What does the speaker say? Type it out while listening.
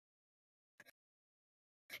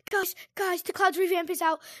Guys, the Clouds Revamp is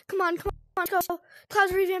out. Come on, let's go.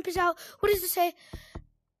 Clouds Revamp is out. What does it say?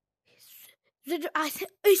 It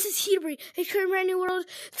says Heatbury. It's a brand new world.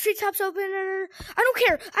 The street top's open. I don't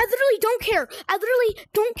care. I literally don't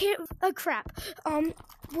care. Crap.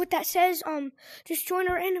 What that says, just join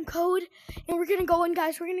our random code, and we're gonna go in,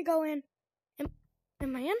 guys. We're gonna go in.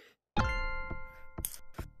 Am I in?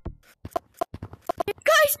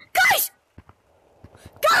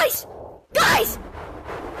 Guys!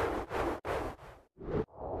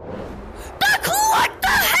 What the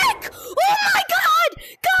heck? Oh my god!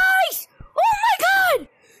 Guys! Oh my god!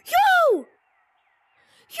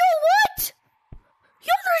 Yo, what?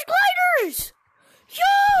 Yo, there's gliders!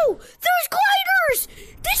 Yo, there's gliders!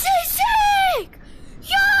 This is sick!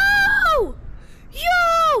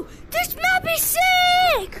 Yo, this map is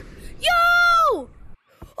sick! Yo!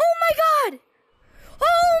 Oh my god!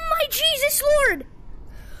 Oh my Jesus Lord!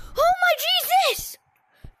 Oh my Jesus!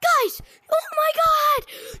 Guys! Oh my god!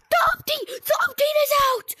 The update is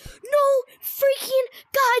out! No freaking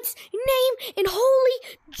God's name and holy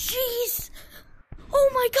jeez! Oh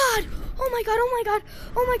my god! Oh my god! Oh my god!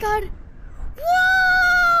 Oh my god!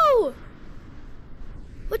 Whoa!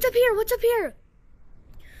 What's up here? What's up here?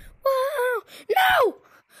 Wow! No!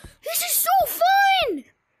 This is so fun!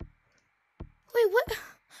 Wait, what?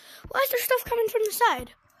 Why is there stuff coming from the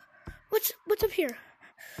side? What's up here?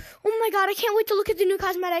 Oh my god, I can't wait to look at the new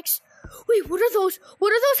cosmetics. Wait, what are those?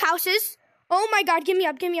 What are those houses? Oh my god, give me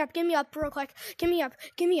up real quick. Give me up.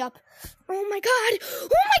 Oh my god!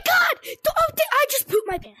 The update, I just pooped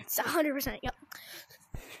my pants. 100%, yep.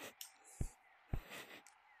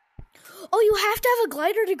 Oh, you have to have a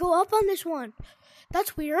glider to go up on this one.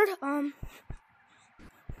 That's weird. And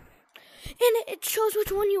it shows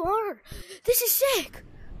which one you are. This is sick.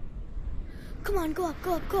 Come on, go up.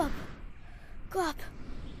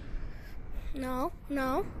 No.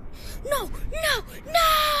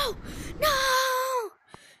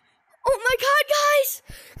 Oh my god, guys!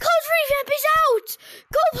 Clouds Revamp is out!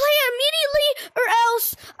 Go play it immediately, or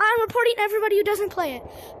else I'm reporting everybody who doesn't play it.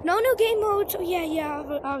 No new game modes. Yeah,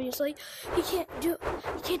 obviously. You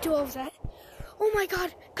can't do all of that. Oh my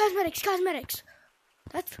god, cosmetics.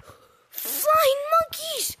 That's flying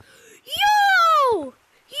monkeys! Yo, wait,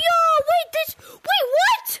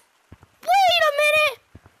 what? Wait a minute!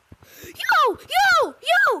 Yo!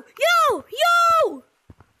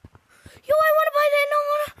 Yo, I want to buy that. No.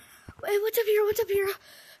 Wait, what's up here?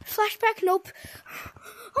 Flashback? Nope.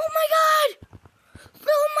 Oh my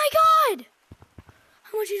god!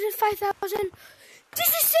 How much is it? 5,000. This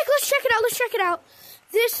is sick. Let's check it out.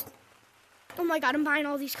 This. Oh my god, I'm buying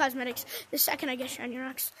all these cosmetics the second I get shiny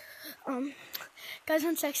rocks. Guys,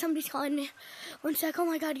 1 sec. Somebody's calling me. 1 sec. Oh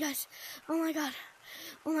my god, guys. Oh my god,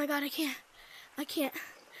 I can't.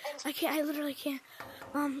 I literally can't.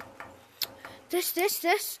 This.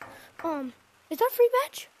 Is that free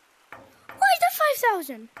badge? Why is that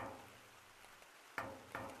 5,000?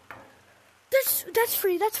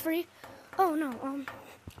 That's free. Oh no,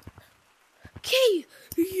 okay,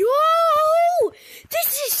 yo! This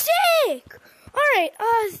is sick! Alright,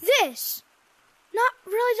 this. Not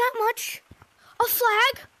really that much. A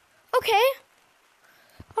flag. Okay.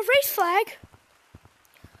 A race flag.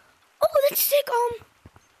 Oh, that's sick.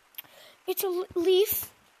 It's a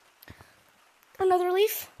leaf. Another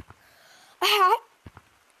leaf. A hat.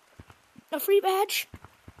 A free badge.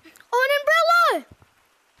 Oh, an umbrella!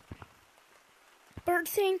 Bird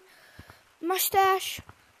thing. Mustache.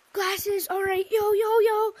 Glasses. Alright, yo.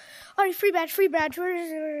 Alright, free badge. Where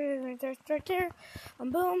is it? Right there.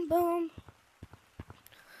 Boom.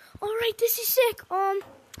 Alright, this is sick.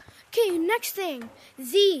 Okay, next thing.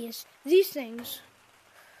 These things.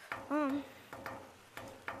 I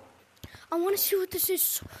want to see what this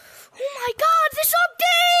is. Oh my god, this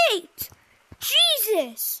update!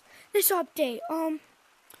 Jesus! This update. We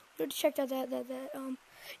already checked out that,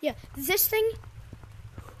 yeah, this thing.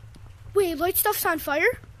 Wait, light stuff's on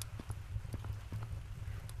fire?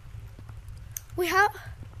 We have.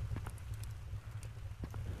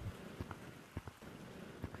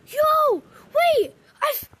 Yo, wait!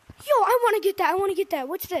 I want to get that.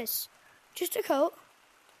 What's this? Just a coat.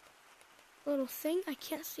 Little thing, I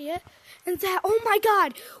can't see it. And that, oh my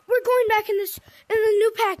god, we're going back in the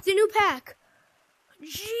new pack.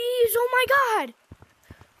 Jeez, oh my god.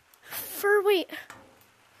 Wait.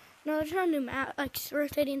 No, there's no new map, like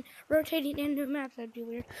rotating in new maps, that'd be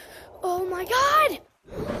weird. Oh my god!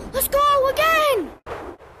 Let's go again!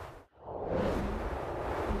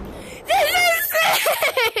 This is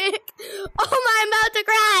sick! Oh my, I'm about to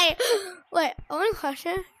cry! Wait, only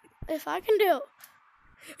question, if I can do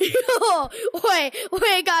Yo,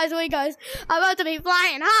 wait, guys. I'm about to be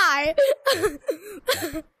flying high.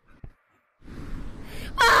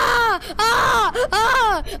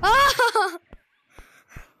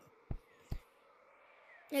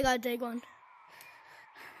 I gotta take one.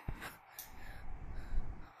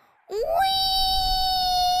 Whee!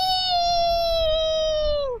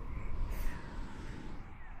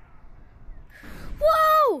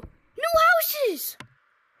 Whoa! New houses!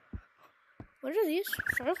 What are these?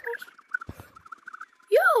 Fireflies?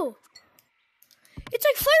 Yo! It's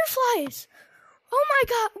like fireflies! Oh my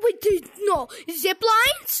god! Wait, no. Zip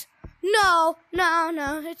lines? No.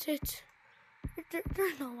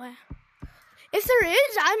 There's no way. If there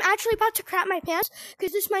is, I'm actually about to crap my pants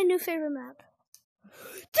because this is my new favorite map.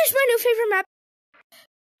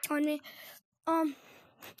 On me. Oh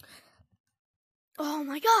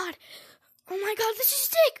my god, this is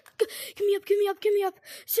sick. Give me up.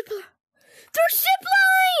 There's zip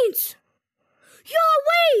lines. Yo,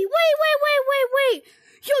 wait.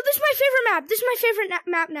 Yo, this is my favorite map. This is my favorite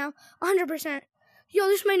map now. 100%. Yo,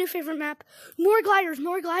 this is my new favorite map. More gliders.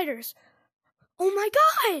 Oh my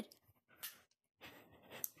god.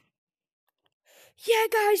 Yeah,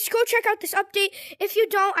 guys, go check out this update. If you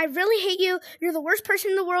don't, I really hate you. You're the worst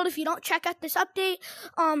person in the world if you don't check out this update.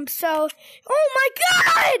 Oh my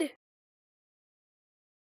god!